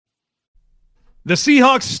The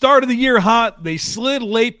Seahawks started the year hot. They slid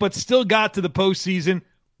late, but still got to the postseason.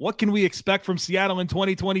 What can we expect from Seattle in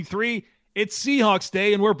 2023? It's Seahawks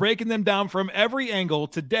Day, and we're breaking them down from every angle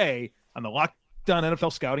today on the Locked On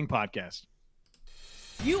NFL Scouting Podcast.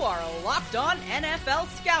 You are Locked On NFL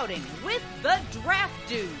Scouting with the Draft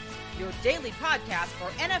Dudes, your daily podcast for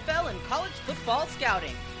NFL and college football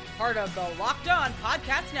scouting. Part of the Locked On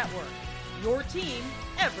Podcast Network, your team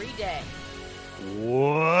every day.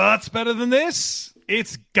 What's better than this?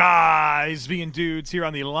 It's guys being dudes here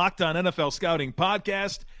on the Locked On NFL Scouting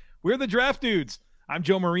Podcast. We're the Draft Dudes. I'm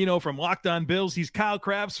Joe Marino from Locked On Bills. He's Kyle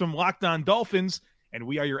Krabs from Locked On Dolphins. And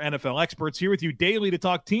we are your NFL experts here with you daily to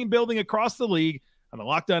talk team building across the league on the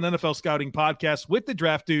Locked On NFL Scouting Podcast with the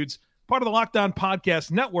Draft Dudes, part of the Locked On Podcast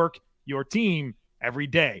Network, your team every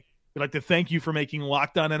day. We'd like to thank you for making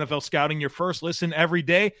Locked On NFL Scouting your first listen every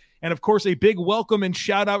day. And, of course, a big welcome and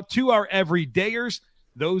shout-out to our everydayers,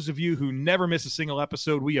 those of you who never miss a single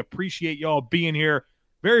episode. We appreciate y'all being here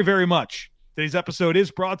very, very much. Today's episode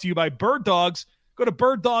is brought to you by Bird Dogs. Go to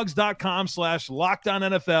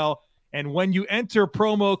birddogs.com/LockedOnNFL, and when you enter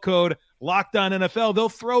promo code LockedOnNFL, they'll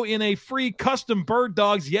throw in a free custom Bird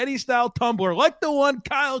Dogs Yeti-style tumbler like the one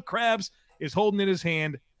Kyle Krabs is holding in his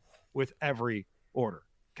hand with every order.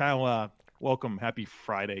 Kyle, welcome. Happy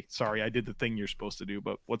Friday. Sorry, I did the thing you're supposed to do,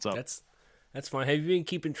 but what's up? That's fine. Have you been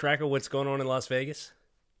keeping track of what's going on in Las Vegas?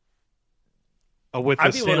 With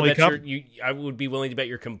the Stanley Cup? I would be willing to bet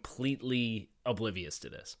you're completely oblivious to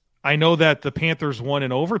this. I know that the Panthers won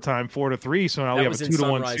in overtime 4-3, so now we have a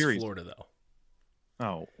 2-1 series. Florida, though.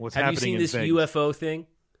 Oh, what's have happening in Vegas? Have you seen this UFO thing?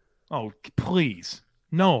 Oh, please.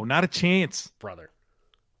 No, not a chance. Brother,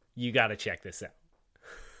 you got to check this out.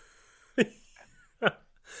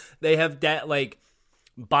 They have that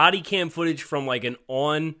body cam footage from an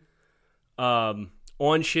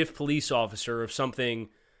on-shift police officer of something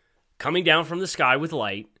coming down from the sky with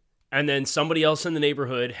light, and then somebody else in the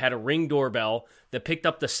neighborhood had a Ring doorbell that picked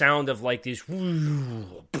up the sound of this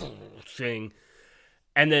thing,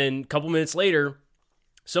 and then a couple minutes later,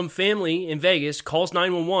 some family in Vegas calls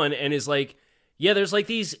 911 and is like, "Yeah, there's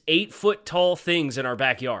these 8-foot tall things in our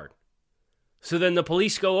backyard." So then the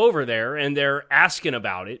police go over there and they're asking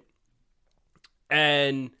about it.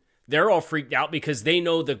 And they're all freaked out because they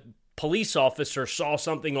know the police officer saw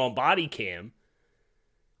something on body cam.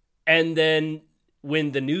 And then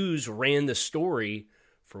when the news ran the story,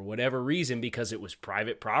 for whatever reason, because it was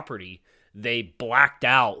private property, they blacked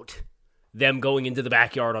out them going into the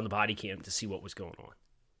backyard on the body cam to see what was going on.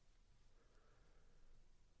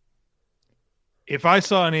 If I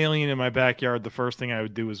saw an alien in my backyard, the first thing I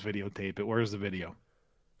would do is videotape it. Where's the video?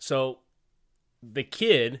 So the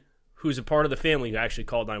kid who's a part of the family who actually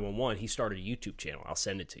called 911, he started a YouTube channel. I'll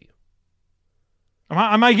send it to you.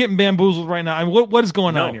 Am I getting bamboozled right now? What is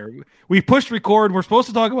going on here? We pushed record. We're supposed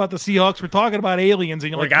to talk about the Seahawks. We're talking about aliens.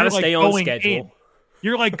 And we got to stay on schedule.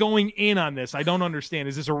 You're going in on this. I don't understand.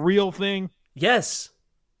 Is this a real thing? Yes.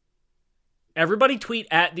 Everybody tweet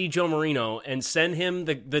at the Joe Marino and send him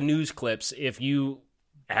the news clips if you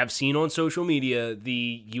have seen on social media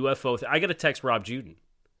the UFO thing. I got to text Rob Juden.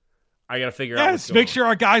 I got to figure out what's going on. Make sure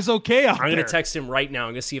our guy's okay out there. I'm going to text him right now.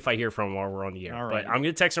 I'm going to see if I hear from him while we're on the air. All right. But I'm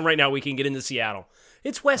going to text him right now. We can get into Seattle.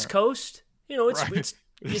 It's West Coast.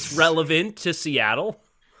 It's relevant to Seattle.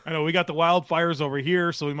 I know we got the wildfires over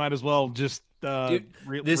here, so we might as well just this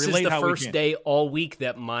is the first day all week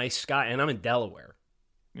that my sky, and I'm in Delaware,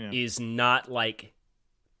 is not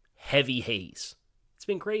heavy haze. It's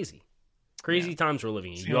been crazy. Crazy times we're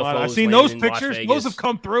living in. I've seen those pictures. Those have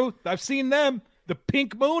come through. I've seen them. The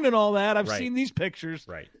pink moon and all that. I've seen these pictures.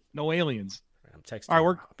 Right. No aliens. I'm texting. All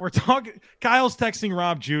right, we're talking. Kyle's texting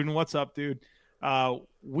Rob Juden. What's up, dude?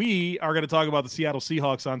 We are going to talk about the Seattle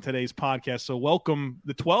Seahawks on today's podcast. So welcome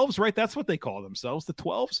the 12s, right? That's what they call themselves, the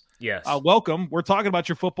 12s. Yes. Welcome. We're talking about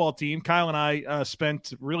your football team. Kyle and I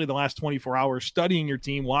spent really the last 24 hours studying your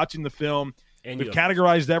team, watching the film. And we've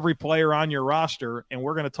categorized every player on your roster, and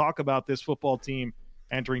we're going to talk about this football team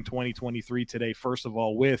entering 2023 today. First of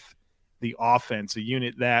all, with the offense, a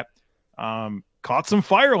unit that caught some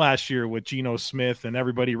fire last year with Geno Smith, and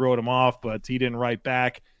everybody wrote him off, but he didn't write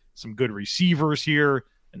back. Some good receivers here,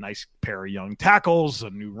 a nice pair of young tackles,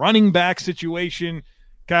 a new running back situation.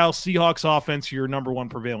 Kyle, Seahawks offense, your number one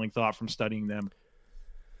prevailing thought from studying them?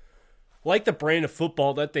 Like the brand of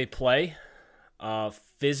football that they play,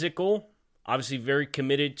 physical, obviously very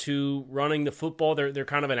committed to running the football. They're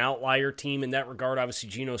kind of an outlier team in that regard. Obviously,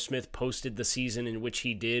 Geno Smith posted the season in which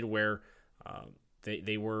he did, where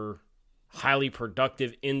they were highly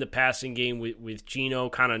productive in the passing game with Geno,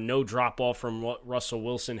 kind of no drop-off from what Russell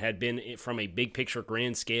Wilson had been from a big-picture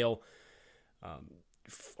grand scale.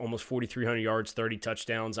 almost 4,300 yards, 30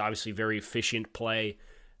 touchdowns. Obviously, very efficient play.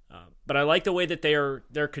 But I like the way that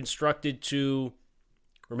they're constructed to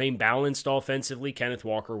remain balanced offensively. Kenneth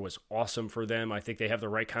Walker was awesome for them. I think they have the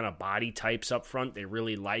right kind of body types up front. They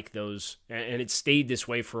really like those, and it stayed this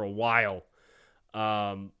way for a while.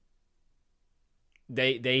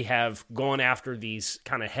 They have gone after these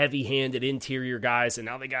kind of heavy-handed interior guys, and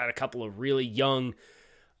now they got a couple of really young,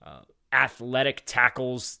 athletic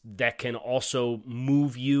tackles that can also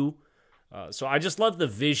move you. So I just love the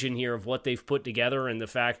vision here of what they've put together and the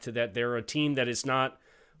fact that they're a team that is not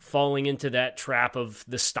falling into that trap of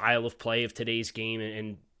the style of play of today's game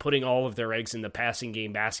and putting all of their eggs in the passing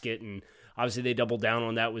game basket. And obviously they doubled down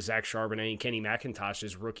on that with Zach Charbonnet and Kenny McIntosh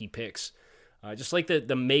as rookie picks. Just like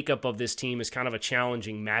the makeup of this team is kind of a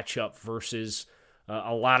challenging matchup versus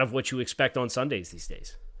a lot of what you expect on Sundays these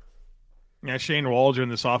days. Yeah, Shane Waldron,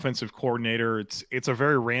 this offensive coordinator, it's a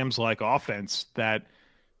very Rams-like offense that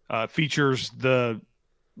features the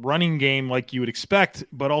running game like you would expect,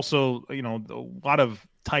 but also, a lot of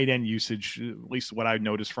tight end usage, at least what I've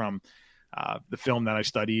noticed from the film that I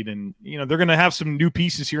studied. And, they're going to have some new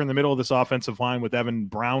pieces here in the middle of this offensive line with Evan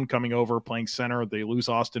Brown coming over, playing center. They lose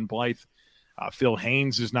Austin Blythe. Phil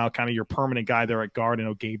Haynes is now kind of your permanent guy there at guard. I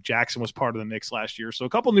know Gabe Jackson was part of the mix last year. So a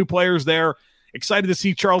couple new players there. Excited to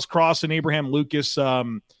see Charles Cross and Abraham Lucas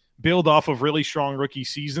build off of really strong rookie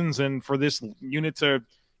seasons and for this unit to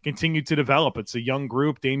continue to develop. It's a young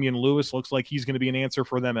group. Damian Lewis looks like he's going to be an answer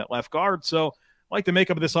for them at left guard. So I like the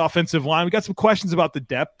makeup of this offensive line. We got some questions about the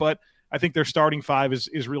depth, but I think their starting five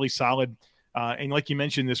is really solid. And like you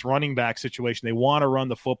mentioned, this running back situation, they want to run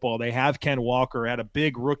the football. They have Ken Walker, had a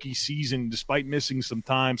big rookie season despite missing some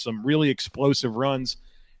time, some really explosive runs.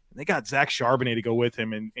 And they got Zach Charbonnet to go with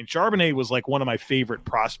him. And Charbonnet was like one of my favorite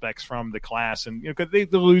prospects from the class. And because they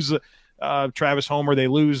lose Travis Homer, they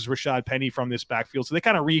lose Rashad Penny from this backfield. So they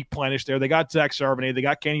kind of replenished there. They got Zach Charbonnet, they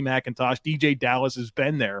got Kenny McIntosh, DJ Dallas has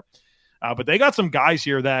been there. But they got some guys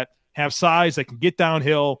here that have size, that can get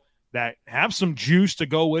downhill, that have some juice to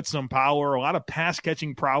go with some power, a lot of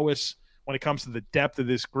pass-catching prowess when it comes to the depth of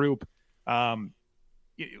this group.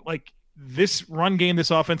 Like this run game,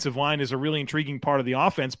 this offensive line is a really intriguing part of the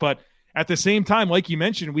offense. But at the same time, like you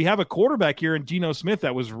mentioned, we have a quarterback here in Geno Smith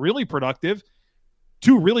that was really productive.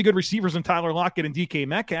 Two really good receivers in Tyler Lockett and DK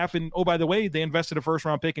Metcalf. And, oh, by the way, they invested a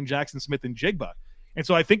first-round pick in Jackson Smith and Jigba. And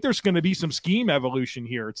so I think there's going to be some scheme evolution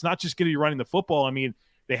here. It's not just going to be running the football. I mean,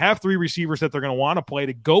 they have three receivers that they're going to want to play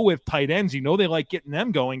to go with tight ends. They like getting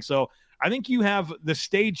them going. So I think you have the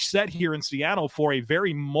stage set here in Seattle for a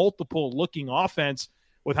very multiple-looking offense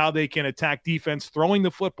with how they can attack defense, throwing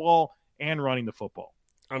the football and running the football.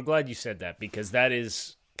 I'm glad you said that because that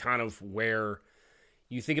is kind of where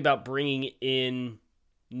you think about bringing in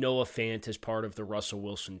Noah Fant as part of the Russell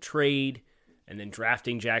Wilson trade and then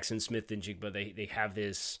drafting Jackson Smith and Jigba. They have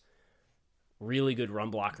this really good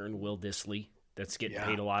run blocker in Will Dissly that's getting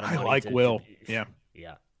paid a lot of money. I like Will. Yeah.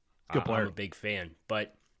 Good player. I'm a big fan.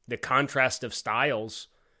 But the contrast of styles,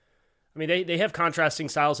 I mean, they have contrasting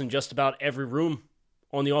styles in just about every room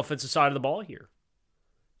on the offensive side of the ball here.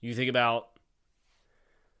 You think about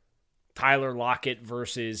Tyler Lockett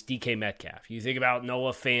versus DK Metcalf. You think about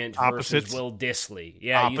Noah Fant versus Will Dissly.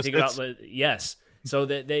 Yeah, Opposites. You think about yes. So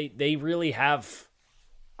that they really have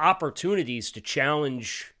opportunities to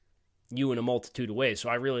challenge you in a multitude of ways. So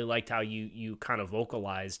I really liked how you kind of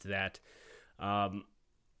vocalized that.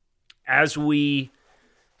 As we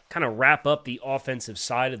kind of wrap up the offensive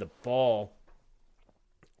side of the ball,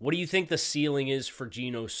 what do you think the ceiling is for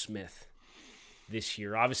Geno Smith this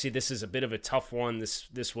year? Obviously, this is a bit of a tough one.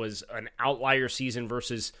 This was an outlier season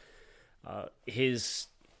versus his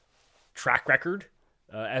track record.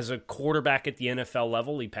 As a quarterback at the NFL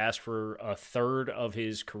level, he passed for a third of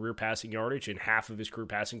his career passing yardage and half of his career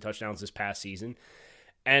passing touchdowns this past season.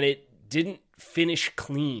 And it didn't finish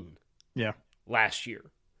clean last year.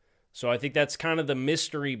 So I think that's kind of the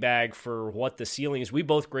mystery bag for what the ceiling is. We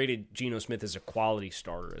both graded Geno Smith as a quality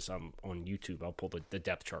starter. As I'm on YouTube, I'll pull the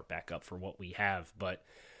depth chart back up for what we have. But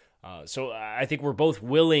so I think we're both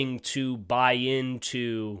willing to buy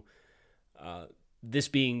into this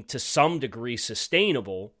being to some degree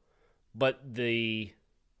sustainable, but the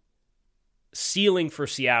ceiling for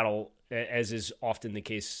Seattle, as is often the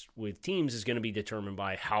case with teams, is going to be determined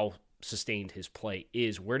by how sustained his play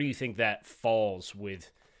is. Where do you think that falls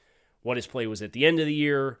with what his play was at the end of the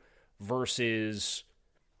year versus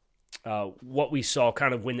what we saw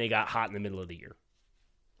kind of when they got hot in the middle of the year?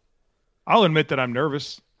 I'll admit that I'm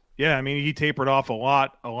nervous. Yeah, I mean, he tapered off a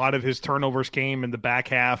lot. A lot of his turnovers came in the back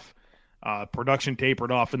half. Production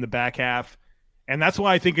tapered off in the back half. And that's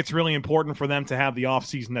why I think it's really important for them to have the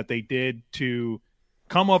offseason that they did to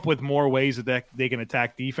come up with more ways that they can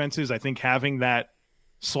attack defenses. I think having that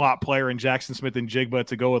slot player in Jackson Smith and Jigba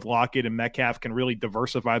to go with Lockett and Metcalf can really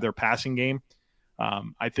diversify their passing game.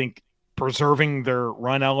 I think preserving their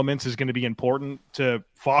run elements is going to be important to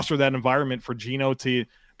foster that environment for Geno to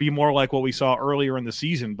be more like what we saw earlier in the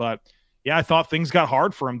season. But yeah, I thought things got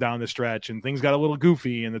hard for him down the stretch, and things got a little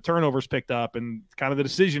goofy, and the turnovers picked up, and kind of the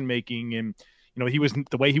decision making, and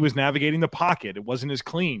the way he was navigating the pocket, it wasn't as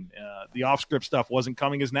clean. The off script stuff wasn't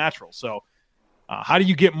coming as natural. So how do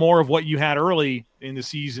you get more of what you had early in the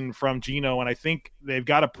season from Geno? And I think they've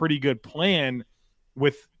got a pretty good plan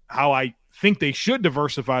with how I think they should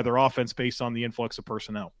diversify their offense based on the influx of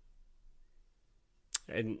personnel.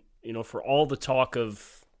 And, for all the talk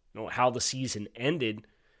of how the season ended,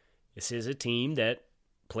 this is a team that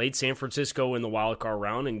played San Francisco in the wild card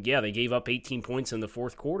round, and yeah, they gave up 18 points in the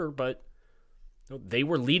fourth quarter, but they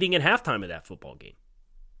were leading at halftime of that football game.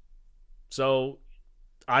 So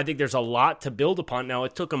I think there's a lot to build upon. Now,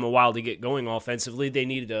 it took them a while to get going offensively. They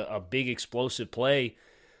needed a big explosive play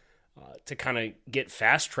to kind of get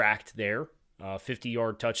fast-tracked there.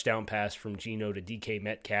 50-yard touchdown pass from Geno to DK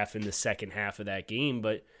Metcalf in the second half of that game,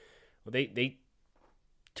 but they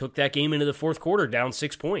took that game into the fourth quarter down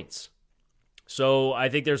 6 points. So I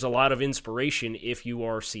think there's a lot of inspiration if you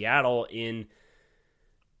are Seattle in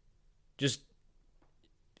just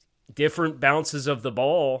different bounces of the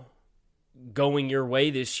ball going your way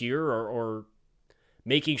this year, or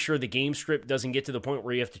making sure the game script doesn't get to the point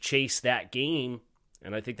where you have to chase that game.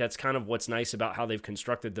 And I think that's kind of what's nice about how they've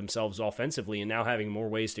constructed themselves offensively, and now having more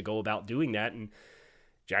ways to go about doing that. And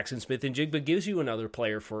Jackson Smith and Jigba gives you another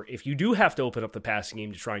player for if you do have to open up the passing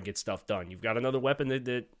game to try and get stuff done. You've got another weapon that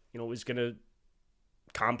is going to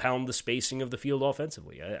compound the spacing of the field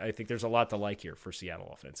offensively. I think there's a lot to like here for Seattle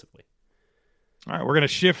offensively. All right, we're going to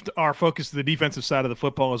shift our focus to the defensive side of the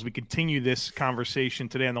football as we continue this conversation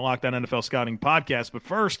today on the Locked On NFL Scouting Podcast. But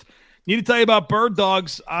first, need to tell you about Bird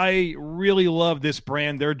Dogs. I really love this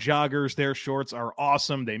brand. Their joggers, their shorts are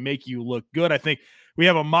awesome. They make you look good. I think we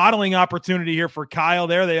have a modeling opportunity here for Kyle.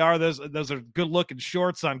 There they are. Those are good-looking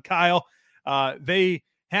shorts on Kyle. They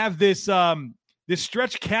have this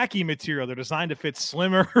stretch khaki material. They're designed to fit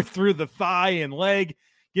slimmer through the thigh and leg,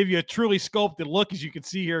 give you a truly sculpted look, as you can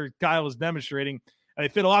see here Kyle is demonstrating. They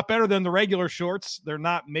fit a lot better than the regular shorts. They're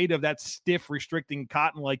not made of that stiff, restricting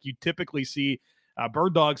cotton like you typically see.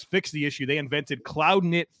 Bird Dogs fixed the issue. They invented cloud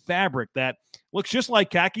knit fabric that looks just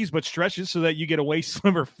like khakis but stretches so that you get a way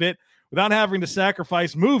slimmer fit without having to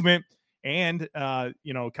sacrifice movement. And,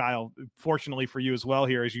 Kyle, fortunately for you as well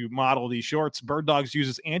here as you model these shorts, Bird Dogs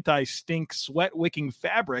uses anti-stink sweat-wicking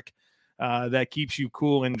fabric that keeps you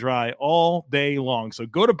cool and dry all day long. So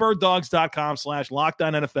go to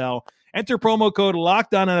birddogs.com/LockedOnNFL. Enter promo code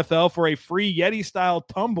LockedOnNFL for a free Yeti-style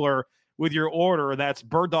tumbler with your order. That's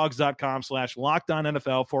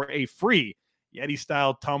birddogs.com/LockedOnNFL for a free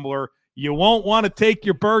Yeti-style tumbler. You won't want to take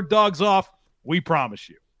your Bird Dogs off. We promise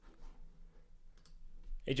you.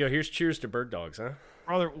 Hey, Joe, here's cheers to Bird Dogs, huh?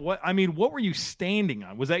 Brother, what were you standing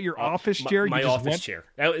on? Was that your office chair? My office chair.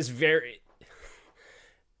 That was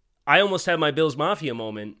I almost had my Bills Mafia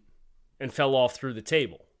moment and fell off through the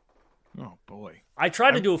table. Oh, boy. I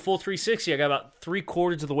tried to do a full 360. I got about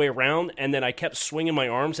 3/4 of the way around, and then I kept swinging my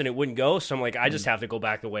arms, and it wouldn't go. So I'm like, I just have to go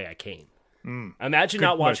back the way I came. Imagine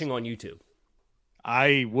not watching on YouTube.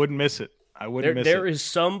 I wouldn't miss it. There is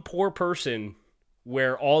some poor person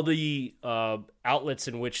where all the outlets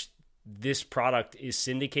in which this product is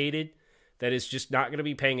syndicated that is just not going to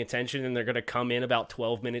be paying attention, and they're going to come in about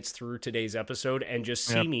 12 minutes through today's episode and just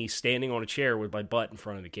see me standing on a chair with my butt in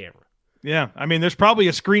front of the camera. Yeah, I mean, there's probably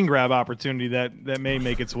a screen grab opportunity that may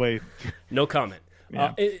make its way. No comment.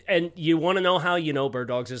 Yeah. And you want to know how you know Bird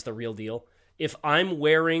Dogs is the real deal? If I'm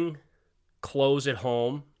wearing clothes at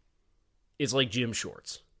home, it's like gym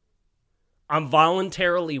shorts. I'm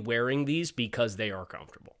voluntarily wearing these because they are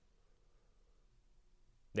comfortable.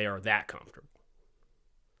 They are that comfortable.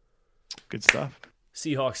 Good stuff.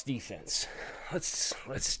 Seahawks defense.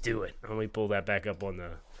 Let's do it. Let me pull that back up on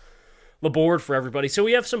the board for everybody. So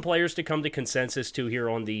we have some players to come to consensus to here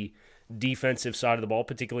on the defensive side of the ball,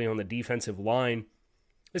 particularly on the defensive line.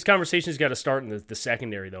 This conversation's got to start in the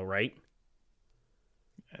secondary, though, right?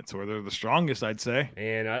 That's where they're the strongest, I'd say.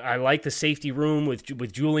 And I like the safety room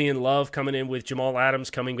with Julian Love coming in, with Jamal Adams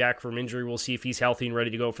coming back from injury. We'll see if he's healthy and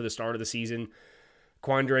ready to go for the start of the season.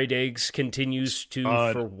 Quandre Diggs continues to,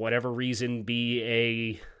 for whatever reason, be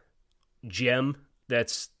a gem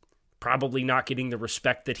that's probably not getting the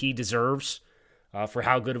respect that he deserves for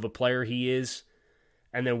how good of a player he is.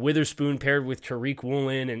 And then Witherspoon paired with Tariq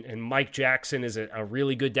Woolen and Mike Jackson is a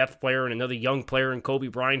really good depth player, and another young player in Kobe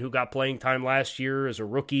Bryant who got playing time last year as a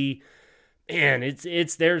rookie. Man, they've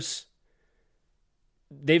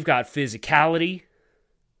got physicality,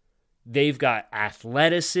 they've got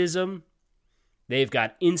athleticism, they've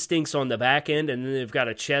got instincts on the back end, and then they've got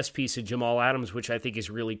a chess piece of Jamal Adams, which I think is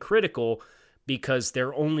really critical because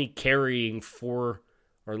they're only carrying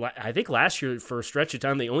I think last year for a stretch of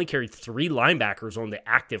time, they only carried 3 linebackers on the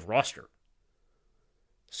active roster.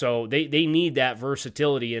 So they need that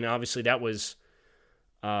versatility, and obviously that was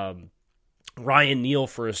Ryan Neal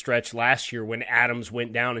for a stretch last year when Adams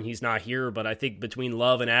went down and he's not here. But I think between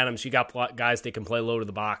Love and Adams, you got guys that can play low to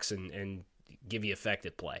the box and give you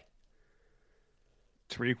effective play.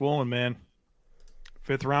 Tariq Woolen, man.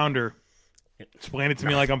 5th rounder. Explain it to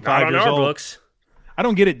me like I'm not 5 years on our old. books. I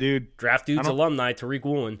don't get it, dude. Draft Dudes alumni, Tariq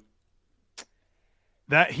Woolen.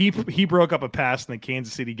 That he broke up a pass in the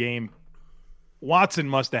Kansas City game. Watson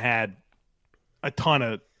must have had a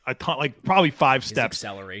ton, like probably 5 steps. His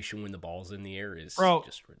acceleration when the ball's in the air is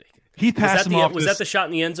just ridiculous. He passed him off. Was that the shot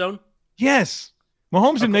in the end zone? Yes.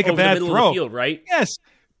 Mahomes didn't make a bad the middle throw. Of the field, right? Yes.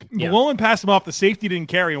 Yeah. Woolen passed him off. The safety didn't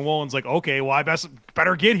carry, and Woolen's like, okay, well, I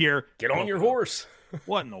better get here. Get on your horse.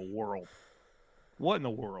 What in the world? What in the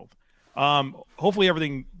world? Hopefully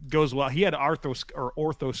everything goes well. He had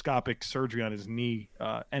orthoscopic surgery on his knee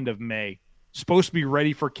end of May. Supposed to be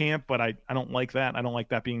ready for camp, but I don't like that. I don't like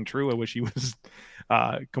that being true. I wish he was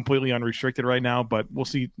completely unrestricted right now, but we'll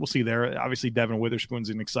see. We'll see there. Obviously, Devin Witherspoon's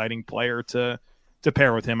an exciting player to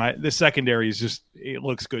pair with him. The secondary is it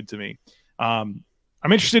looks good to me. I'm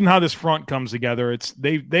interested in how this front comes together.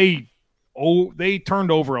 They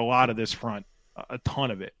turned over a lot of this front, a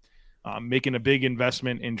ton of it. Making a big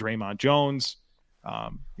investment in Draymond Jones.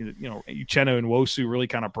 Uchenna Nwosu really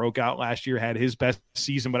kind of broke out last year, had his best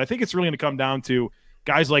season, but I think it's really going to come down to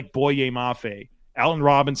guys like Boye Mafe, Allen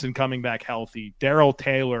Robinson coming back healthy, Darrell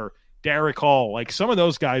Taylor, Derek Hall, like some of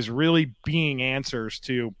those guys really being answers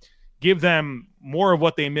to give them more of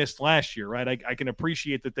what they missed last year, right? I can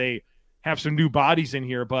appreciate that they have some new bodies in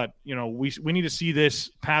here, but we need to see this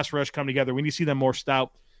pass rush come together. We need to see them more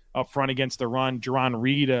stout up front against the run. Jerron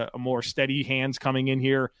Reed, a more steady hands coming in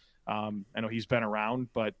here. I know he's been around,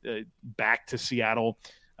 but back to Seattle.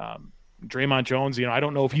 Draymond Jones, I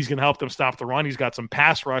don't know if he's going to help them stop the run. He's got some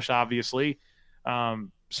pass rush, obviously.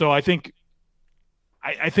 So I think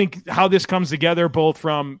how this comes together, both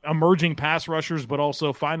from emerging pass rushers, but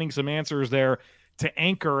also finding some answers there to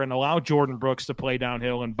anchor and allow Jordan Brooks to play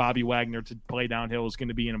downhill and Bobby Wagner to play downhill is going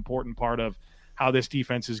to be an important part of how this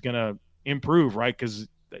defense is going to improve, right? Because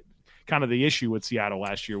kind of the issue with Seattle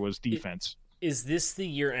last year was defense. Is this the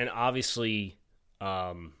year? And obviously,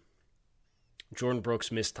 Jordan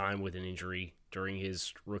Brooks missed time with an injury during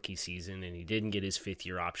his rookie season, and he didn't get his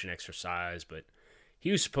 5th-year option exercise, but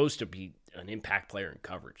he was supposed to be an impact player in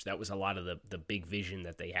coverage. That was a lot of the big vision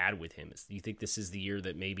that they had with him. Do you think this is the year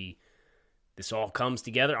that maybe this all comes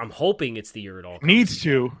together? I'm hoping it's the year it all comes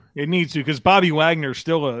together. It needs to, because Bobby Wagner's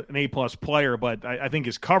still an A-plus player, but I think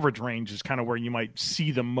his coverage range is kind of where you might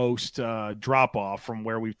see the most drop-off from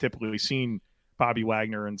where we've typically seen Bobby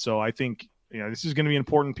Wagner. And so I think this is going to be an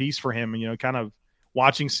important piece for him, kind of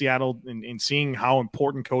watching Seattle and seeing how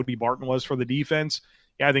important Cody Barton was for the defense.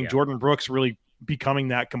 I think Jordan Brooks really becoming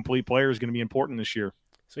that complete player is going to be important this year.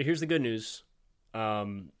 So here's the good news.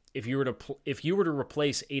 If you were to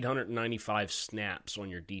replace 895 snaps on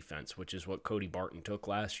your defense, which is what Cody Barton took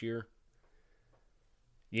last year,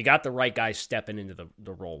 you got the right guy stepping into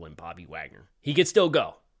the role in Bobby Wagner. He could still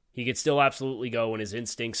go. He could still absolutely go when his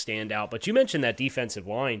instincts stand out. But you mentioned that defensive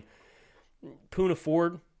line. Poona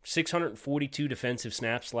Ford, 642 defensive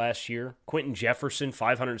snaps last year. Quentin Jefferson,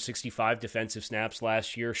 565 defensive snaps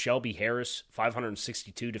last year. Shelby Harris,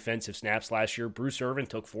 562 defensive snaps last year. Bruce Irvin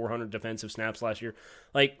took 400 defensive snaps last year.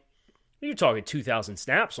 Like, you're talking 2,000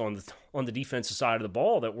 snaps on the defensive side of the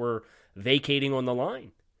ball that were vacating on the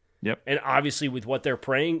line. Yep. And obviously with what they're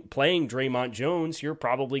playing Draymond Jones, you're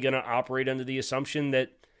probably going to operate under the assumption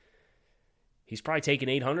that he's probably taking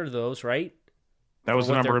 800 of those, right? That was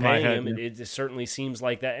the number in my head. Yeah. It certainly seems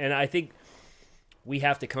like that. And I think we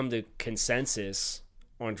have to come to consensus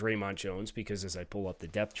on Draymond Jones because as I pull up the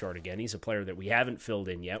depth chart again, he's a player that we haven't filled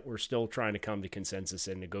in yet. We're still trying to come to consensus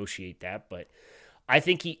and negotiate that. But I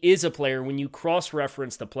think he is a player, when you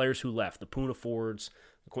cross-reference the players who left, the Poona Fords,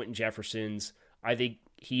 the Quentin Jeffersons, I think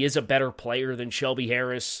he is a better player than Shelby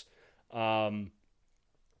Harris.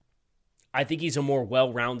 I think he's a more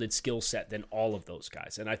well-rounded skill set than all of those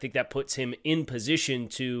guys. And I think that puts him in position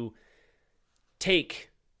to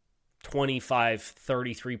take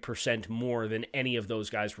 33% more than any of those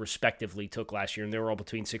guys respectively took last year, and they were all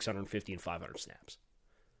between 650 and 500 snaps.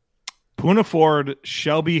 Poona Ford,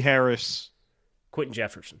 Shelby Harris, Quentin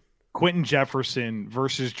Jefferson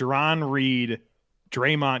versus Jerron Reed,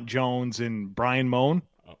 Draymond Jones, and Brian Moan.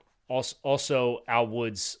 Also, Al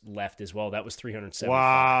Woods left as well. That was 375.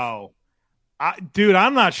 Wow. Dude,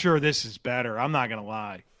 I'm not sure this is better. I'm not going to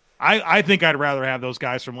lie. I think I'd rather have those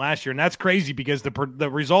guys from last year, and that's crazy because the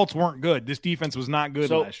results weren't good. This defense was not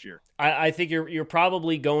good last year. I think you're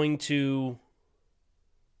probably going to.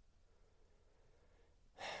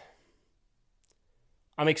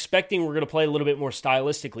 I'm expecting we're going to play a little bit more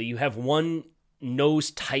stylistically. You have one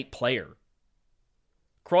nose type player.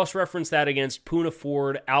 Cross-reference that against Poona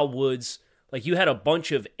Ford, Al Woods. Like you had a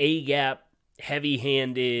bunch of A-gap,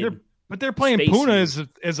 heavy-handed. But they're playing Poona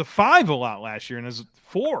as a 5 a lot last year and as a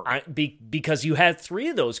 4. Because you had 3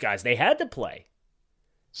 of those guys. They had to play.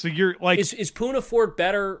 So you're like... Is Poona Ford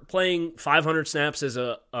better playing 500 snaps as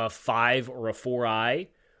a 5 or a 4I?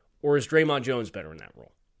 Or is Draymond Jones better in that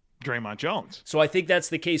role? Draymond Jones. So I think that's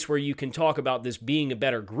the case where you can talk about this being a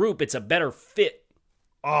better group. It's a better fit.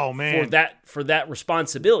 Oh, man. For that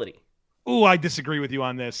responsibility. Ooh, I disagree with you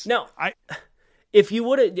on this. No. If you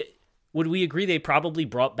would we agree they probably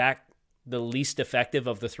brought back the least effective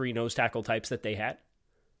of the 3 nose tackle types that they had?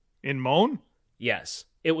 In Moan? Yes.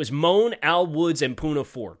 It was Moan, Al Woods, and Poona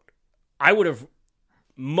Ford. I would have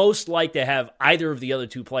most liked to have either of the other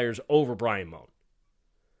 2 players over Brian Moan.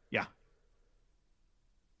 Yeah.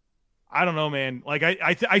 I don't know, man. Like,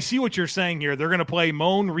 I see what you're saying here. They're going to play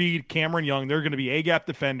Moan, Reed, Cameron Young. They're going to be A-gap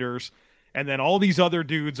defenders. And then all these other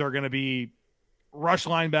dudes are going to be rush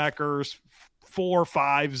linebackers, 4,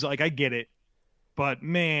 5s. Like, I get it. But,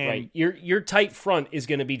 man. Right. Your tight front is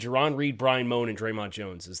going to be Jerron Reed, Brian Moan, and Draymond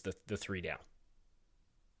Jones is the 3 down.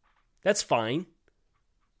 That's fine.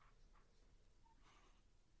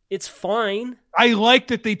 It's fine. I like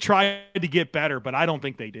that they tried to get better, but I don't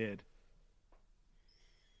think they did.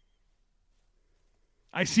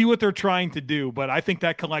 I see what they're trying to do, but I think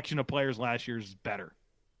that collection of players last year is better.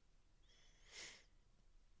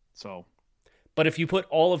 So. But if you put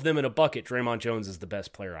all of them in a bucket, Draymond Jones is the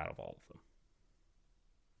best player out of all of them.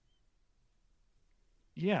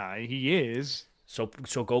 Yeah, he is. So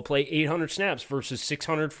go play 800 snaps versus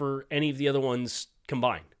 600 for any of the other ones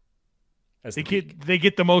combined. They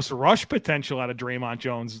get the most rush potential out of Draymond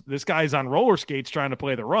Jones. This guy's on roller skates trying to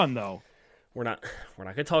play the run, though. We're not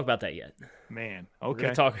going to talk about that yet. Man,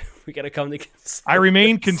 okay. We got to come to consensus. I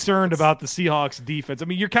remain concerned about the Seahawks defense. I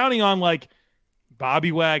mean, you're counting on like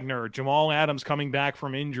Bobby Wagner, Jamal Adams coming back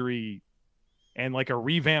from injury, and like a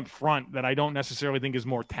revamped front that I don't necessarily think is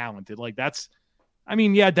more talented. Like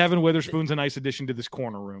Devin Witherspoon's a nice addition to this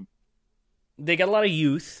corner room. They got a lot of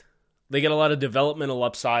youth. They got a lot of developmental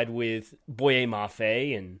upside with Boye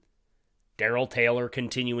Mafe and Darrell Taylor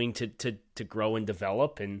continuing to grow and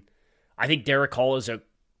develop. And I think Derek Hall is a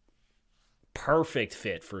perfect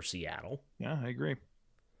fit for Seattle. Yeah, I agree.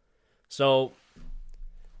 So,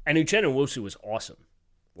 and Uchenna Nwosu was awesome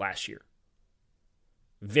last year.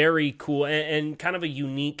 Very cool and kind of a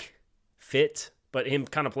unique fit, but him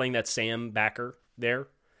kind of playing that Sam backer there.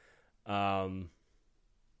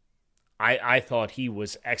 I thought he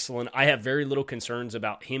was excellent. I have very little concerns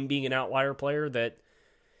about him being an outlier player, that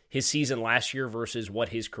his season last year versus what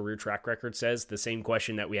his career track record says. The same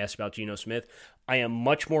question that we asked about Geno Smith. I am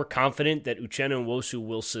much more confident that Uchenna Nwosu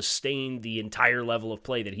will sustain the entire level of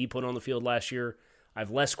play that he put on the field last year. I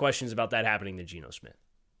have less questions about that happening than Geno Smith.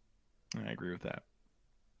 I agree with that.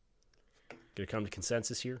 Gonna come to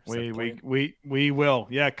consensus here? We will.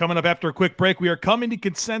 Yeah, coming up after a quick break, we are coming to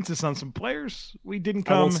consensus on some players. We didn't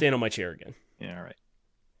come. I won't stand on my chair again. Yeah, all right.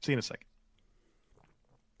 See you in a second.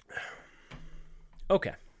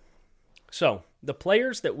 Okay. So, the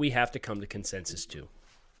players that we have to come to consensus to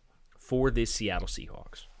for this Seattle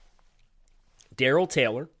Seahawks. Darrell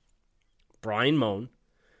Taylor, Brian Moan,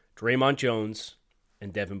 Draymond Jones,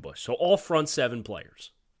 and Devin Bush. So all front 7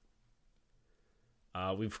 players.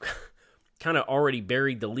 We've kind of already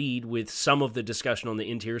buried the lead with some of the discussion on the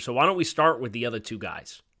interior. So why don't we start with the other 2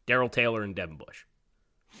 guys, Darrell Taylor and Devin Bush.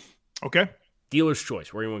 Okay. Dealer's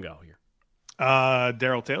choice. Where do you want to go here?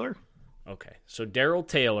 Darrell Taylor. Okay. So Darrell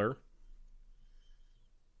Taylor,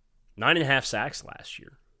 9.5 sacks last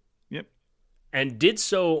year. Yep. And did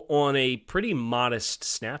so on a pretty modest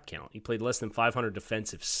snap count. He played less than 500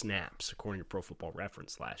 defensive snaps, according to Pro Football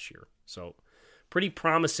Reference last year. So pretty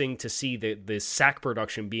promising to see the sack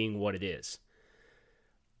production being what it is.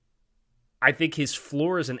 I think his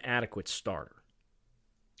floor is an adequate starter.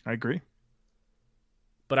 I agree.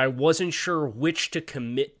 But I wasn't sure which to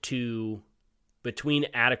commit to between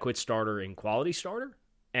adequate starter and quality starter.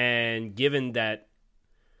 And given that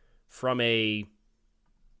from a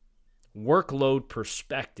workload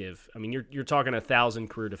perspective, I mean, you're talking 1,000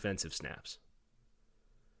 career defensive snaps.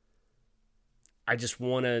 I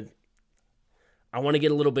want to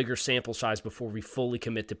get a little bigger sample size before we fully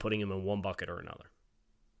commit to putting him in one bucket or another.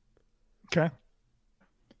 Okay.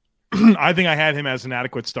 I think I had him as an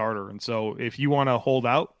adequate starter. And so if you want to hold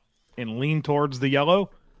out and lean towards the yellow,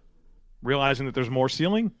 realizing that there's more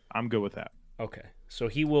ceiling, I'm good with that. Okay. So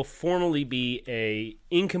he will formally be a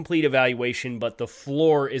incomplete evaluation, but the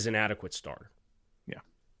floor is an adequate starter. Yeah.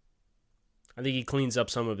 I think he cleans up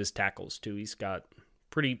some of his tackles too. He's got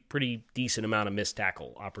pretty decent amount of missed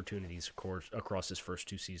tackle opportunities, of course, across his first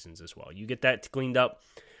 2 seasons as well. You get that cleaned up.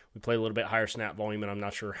 We play a little bit higher snap volume, and I'm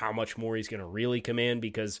not sure how much more he's going to really command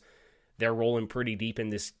because they're rolling pretty deep in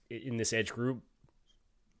this edge group.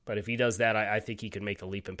 But if he does that, I think he could make the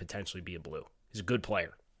leap and potentially be a blue. He's a good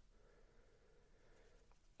player.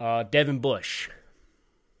 Devin Bush.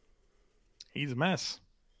 He's a mess.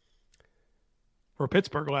 For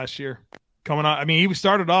Pittsburgh last year. Coming on, I mean, he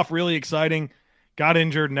started off really exciting, got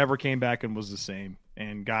injured, never came back and was the same,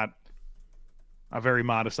 and got a very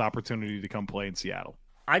modest opportunity to come play in Seattle.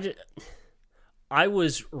 I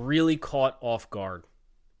was really caught off guard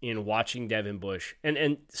in watching Devin Bush,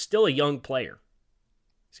 and still a young player.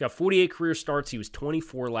 He's got 48 career starts. He was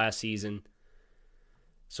 24 last season.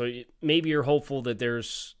 So maybe you're hopeful that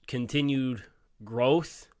there's continued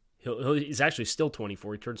growth. He's actually still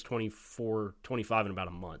 24. He turns 25 in about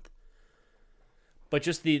a month. But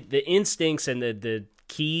just the instincts and the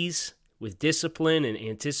keys with discipline and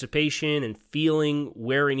anticipation and feeling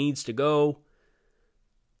where he needs to go.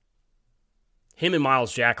 Him and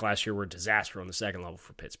Miles Jack last year were a disaster on the second level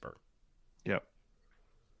for Pittsburgh. Yep.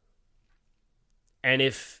 And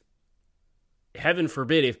if, heaven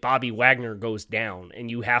forbid, if Bobby Wagner goes down and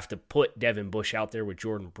you have to put Devin Bush out there with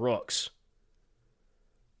Jordan Brooks,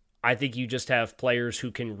 I think you just have players who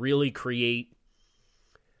can really create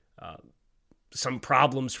some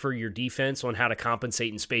problems for your defense on how to compensate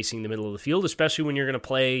and spacing the middle of the field, especially when you're going to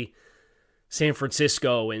play San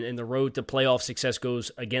Francisco and the road to playoff success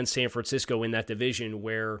goes against San Francisco in that division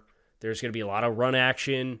where there's going to be a lot of run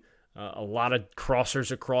action, a lot of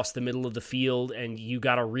crossers across the middle of the field, and you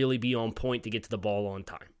got to really be on point to get to the ball on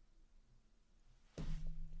time.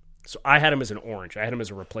 So I had him as an orange. I had him as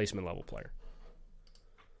a replacement level player.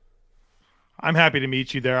 I'm happy to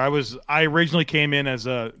meet you there. I originally came in as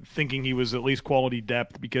thinking he was at least quality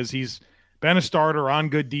depth because he's been a starter on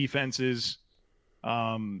good defenses.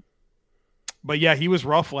 But yeah, he was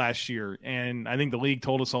rough last year, and I think the league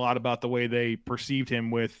told us a lot about the way they perceived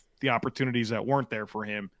him with the opportunities that weren't there for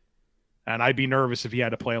him. And I'd be nervous if he had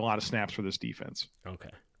to play a lot of snaps for this defense.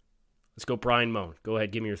 Okay. Let's go Brian Moan. Go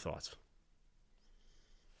ahead, give me your thoughts.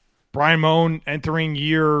 Brian Moan entering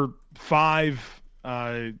year 5.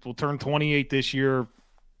 Will turn 28 this year.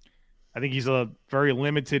 I think he's a very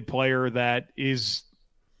limited player that is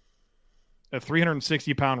a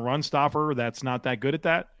 360-pound run stopper that's not that good at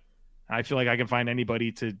that. I feel like I can find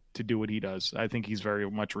anybody to do what he does. I think he's very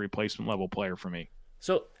much a replacement level player for me.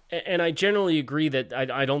 So, and I generally agree that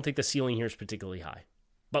I don't think the ceiling here is particularly high.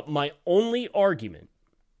 But my only argument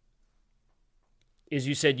is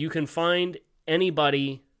you said you can find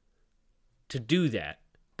anybody to do that.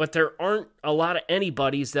 But there aren't a lot of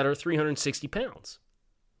anybodies that are 360 pounds.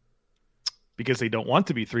 Because they don't want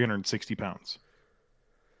to be 360 pounds.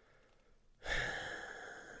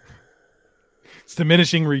 It's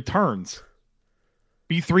diminishing returns.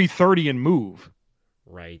 Be 330 and move.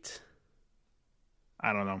 Right.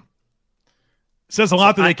 I don't know. It says a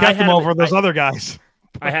lot that they kept him over those other guys.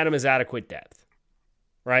 I had him as adequate depth.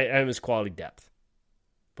 Right? I had him as quality depth.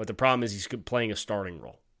 But the problem is he's playing a starting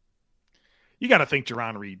role. You got to think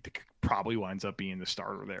Jerron Reed probably winds up being the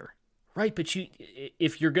starter there. Right, but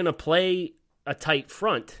if you're going to play a tight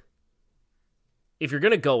front, if you're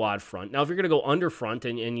going to go odd front, now if you're going to go under front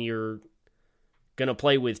and you're going to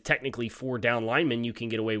play with technically 4 down linemen, you can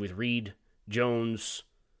get away with Reed, Jones,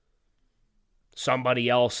 somebody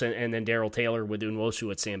else, and then Darrell Taylor with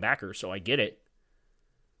Nwosu at Sam Backer, so I get it.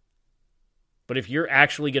 But if you're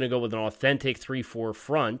actually going to go with an authentic 3-4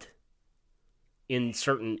 front in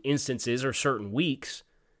certain instances or certain weeks,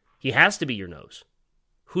 he has to be your nose.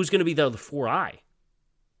 Who's going to be the 4-eye?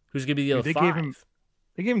 Who's going to be the other 5?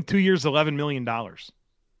 They gave him 2 years, $11 million.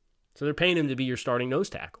 So they're paying him to be your starting nose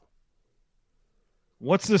tackle.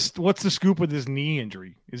 What's the scoop with his knee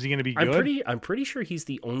injury? Is he going to be good? I'm pretty sure he's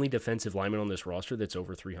the only defensive lineman on this roster that's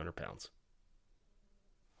over 300 pounds.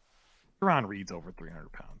 Jerron Reed's over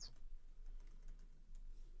 300 pounds.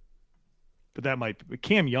 But that might be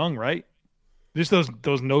Cam Young, right? Just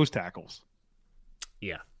those nose tackles.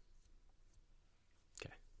 Yeah.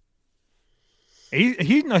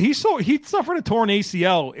 He suffered a torn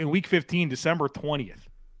ACL in Week 15, December 20th.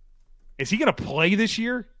 Is he going to play this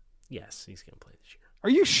year? Yes, he's going to play this year. Are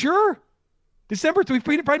you sure? December, we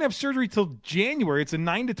probably didn't have surgery till January. It's a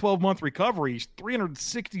 9 to 12 month recovery. He's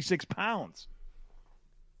 366 pounds.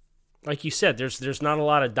 Like you said, there's not a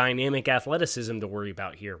lot of dynamic athleticism to worry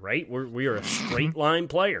about here, right? We are a straight line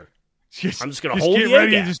player. I'm just going to hold the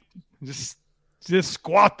egg. Just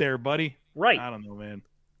squat there, buddy. Right. I don't know, man.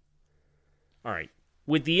 All right.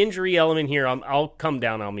 With the injury element here, I'll come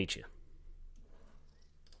down. I'll meet you.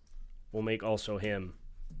 We'll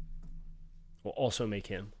also make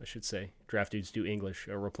him, I should say. Draft dudes do English,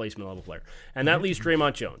 a replacement level player. And that leaves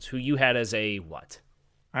Draymond Jones, who you had as a what?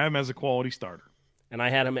 I have him as a quality starter. And I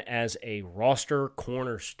had him as a roster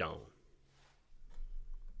cornerstone.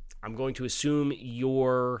 I'm going to assume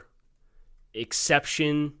your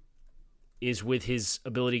exception is with his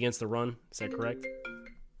ability against the run. Is that correct?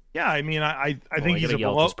 Yeah, I mean, I think he's a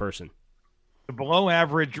below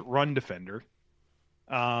average run defender.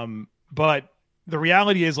 But the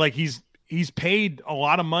reality is, like, he's paid a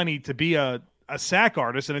lot of money to be a sack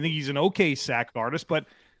artist, and I think he's an okay sack artist, but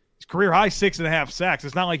his career high 6.5 sacks.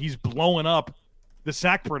 It's not like he's blowing up the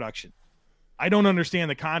sack production. I don't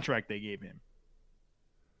understand the contract they gave him.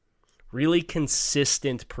 Really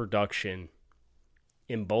consistent production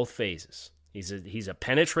in both phases. He's a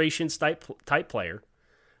penetration type player.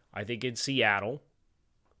 I think in Seattle,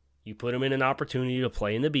 you put him in an opportunity to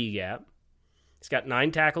play in the B gap. He's got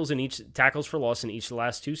 9 tackles for loss in each of the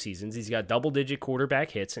last 2 seasons. He's got double-digit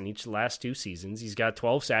quarterback hits in each of the last 2 seasons. He's got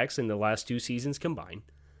 12 sacks in the last 2 seasons combined.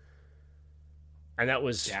 And that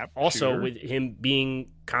was with him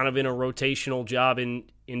being kind of in a rotational job in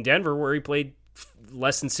Denver, where he played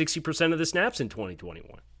less than 60% of the snaps in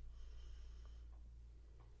 2021.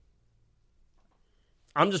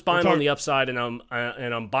 I'm just buying on the upside, and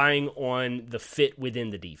I'm buying on the fit within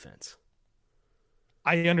the defense.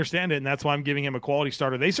 I understand it, and that's why I'm giving him a quality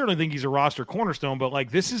starter. They certainly think he's a roster cornerstone, but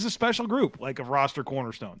like this is a special group, like of roster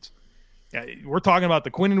cornerstones. Yeah, we're talking about the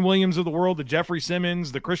Quinnen Williams of the world, the Jeffrey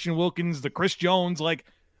Simmons, the Christian Wilkins, the Chris Jones. Like,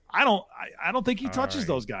 I don't think he touches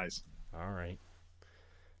those guys. All right.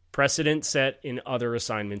 Precedent set in other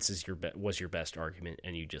assignments was your best argument,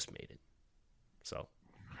 and you just made it. So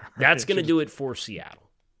that's going to do it for Seattle.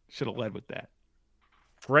 Should have led with that.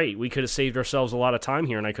 Great. We could have saved ourselves a lot of time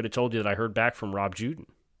here, and I could have told you that I heard back from Rob Juden.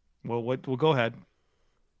 Well, go ahead.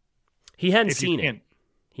 He hadn't seen it.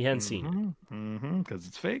 He hadn't seen it. Mm-hmm, because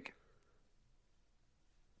it's fake.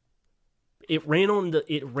 It ran on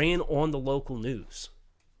the local news.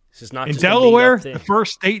 This is not in just Delaware, the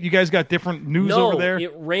first state. You guys got different news over there?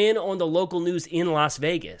 It ran on the local news in Las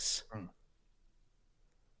Vegas. And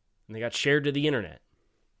they got shared to the internet,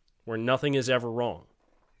 where nothing is ever wrong.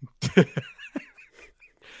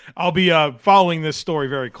 I'll be following this story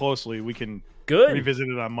very closely. We can revisit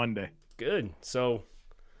it on Monday. Good. So,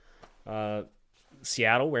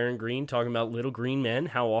 Seattle wearing green, talking about little green men.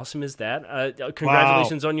 How awesome is that?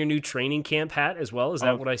 Congratulations on your new training camp hat as well. Is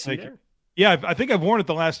that what I see there? Yeah, I think I've worn it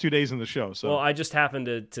the last 2 days in the show. So, well, I just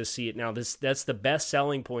happened to see it now. That's the best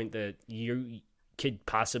selling point that you could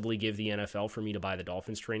possibly give the NFL for me to buy the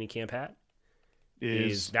Dolphins training camp hat.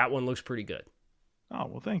 Is that one looks pretty good. Oh,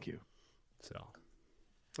 well, thank you. So,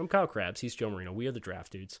 I'm Kyle Krabs. He's Joe Marino. We are the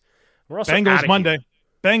Draft Dudes. We're also Bengals Monday.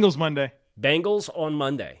 Bengals Monday. Bengals on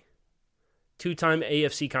Monday. 2-time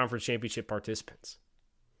AFC Conference Championship participants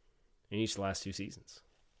in each of the last 2 seasons.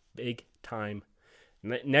 Big time.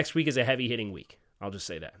 Next week is a heavy-hitting week. I'll just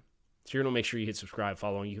say that. So you're going to make sure you hit subscribe,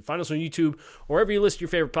 follow. You can find us on YouTube or wherever you listen to your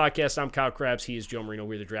favorite podcast. I'm Kyle Krabs. He is Joe Marino.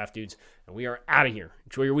 We're the Draft Dudes. And we are out of here.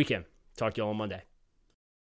 Enjoy your weekend. Talk to you all on Monday.